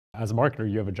as a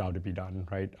marketer, you have a job to be done,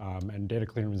 right? And data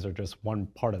clean rooms are just one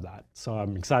part of that. So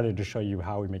I'm excited to show you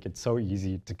how we make it so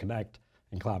easy to connect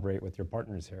and collaborate with your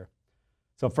partners here.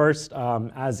 So first,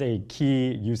 as a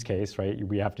key use case, right,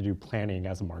 we have to do planning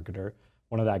as a marketer.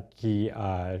 One of that key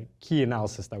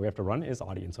analysis that we have to run is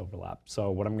audience overlap. So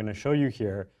what I'm going to show you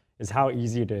here is how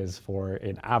easy it is for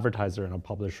an advertiser and a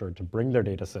publisher to bring their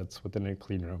data sets within a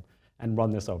clean room and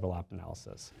run this overlap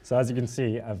analysis. So as you can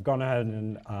see, I've gone ahead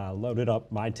and loaded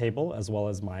up my table as well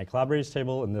as my collaborators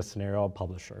table, in this scenario,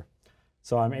 publisher.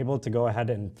 So I'm able to go ahead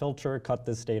and filter, cut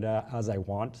this data as I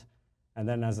want. And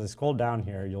then as I scroll down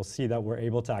here, you'll see that we're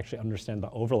able to actually understand the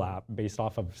overlap based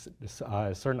off of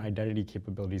certain identity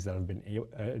capabilities that have been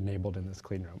enabled in this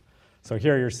clean room. So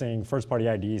here you're seeing first-party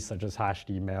IDs such as hashed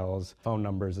emails, phone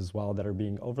numbers as well that are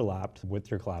being overlapped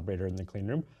with your collaborator in the clean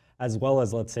room, as well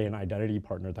as, let's say, an identity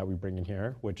partner that we bring in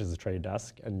here, which is a Trade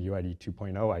Desk and UID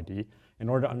 2.0 ID, in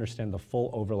order to understand the full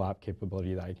overlap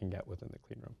capability that I can get within the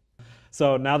clean room.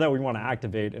 So now that we want to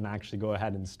activate and actually go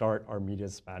ahead and start our media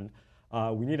spend,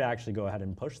 we need to actually go ahead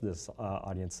and push this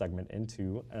audience segment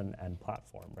into an end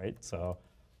platform, right? So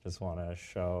just want to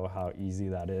show how easy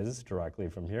that is directly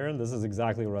from here. And this is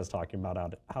exactly what I was talking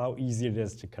about, how easy it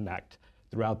is to connect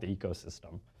throughout the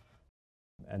ecosystem.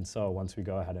 And so once we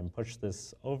go ahead and push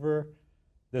this over,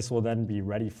 this will then be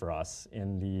ready for us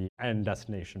in the end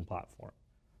destination platform,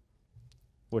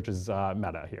 which is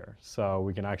Meta here. So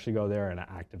we can actually go there and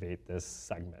activate this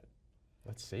segment.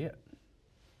 Let's see it.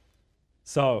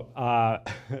 So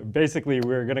basically,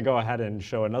 we're going to go ahead and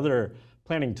show another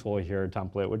planning tool here,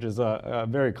 template, which is a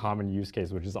very common use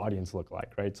case, which is audience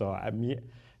lookalike, right? So me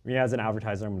as an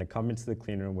advertiser, I'm going to come into the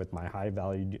clean room with my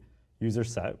high-value user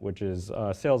set, which is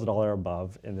sales dollar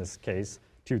above, in this case,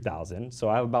 2,000. So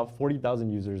I have about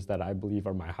 40,000 users that I believe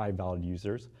are my high-value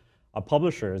users. A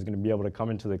publisher is going to be able to come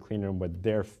into the clean room with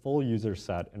their full user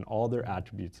set and all their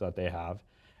attributes that they have.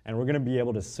 And we're going to be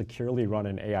able to securely run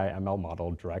an AI ML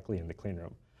model directly in the clean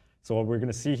room. So what we're going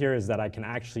to see here is that I can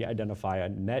actually identify a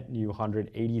net new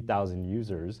 180,000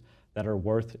 users that are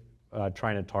worth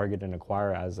trying to target and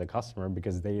acquire as a customer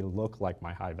because they look like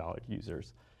my high-valued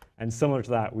users. And similar to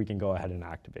that, we can go ahead and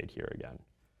activate here again.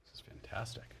 This is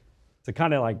fantastic. To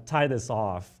kind of like tie this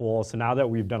off, well, so now that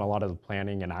we've done a lot of the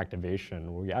planning and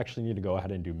activation, we actually need to go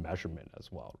ahead and do measurement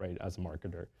as well, right, as a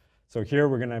marketer. So here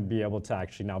we're going to be able to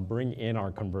actually now bring in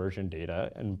our conversion data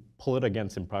and pull it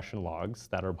against impression logs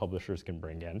that our publishers can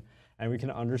bring in. And we can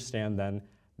understand then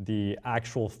the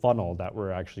actual funnel that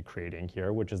we're actually creating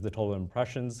here, which is the total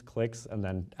impressions, clicks, and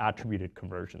then attributed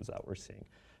conversions that we're seeing.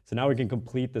 So now we can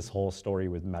complete this whole story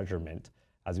with measurement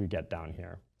as we get down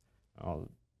here. I'll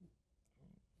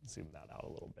zoom that out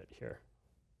a little bit here.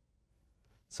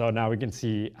 So now we can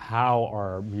see how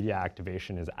our media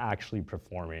activation is actually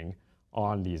performing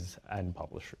on these end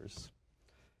publishers.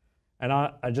 And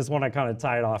I just want to kind of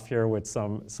tie it off here with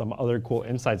some other cool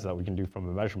insights that we can do from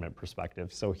a measurement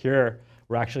perspective. So here,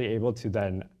 we're actually able to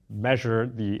then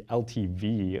measure the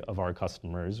LTV of our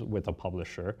customers with a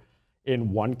publisher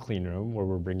in one clean room where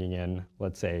we're bringing in,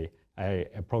 let's say, a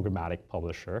programmatic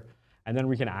publisher. And then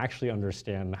we can actually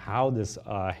understand how this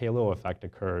halo effect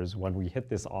occurs when we hit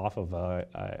this off of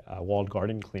a walled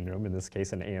garden clean room, in this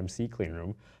case an AMC clean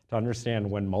room, to understand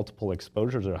when multiple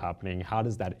exposures are happening, how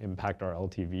does that impact our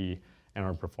LTV and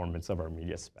our performance of our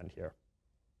media spend here.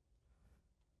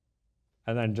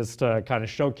 And then just to kind of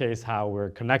showcase how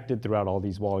we're connected throughout all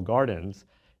these walled gardens,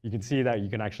 you can see that you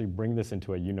can actually bring this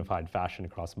into a unified fashion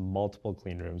across multiple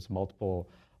clean rooms, multiple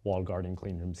walled garden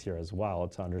clean rooms here as well,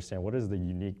 to understand what is the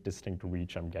unique, distinct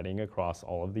reach I'm getting across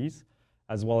all of these,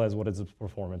 as well as what is the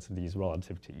performance of these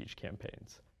relative to each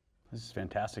campaigns. This is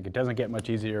fantastic. It doesn't get much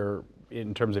easier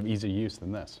in terms of ease of use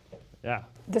than this. Yeah.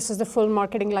 This is the full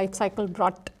marketing lifecycle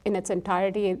brought in its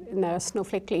entirety in a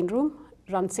Snowflake clean room,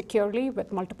 run securely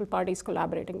with multiple parties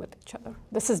collaborating with each other.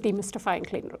 This is demystifying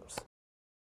clean rooms.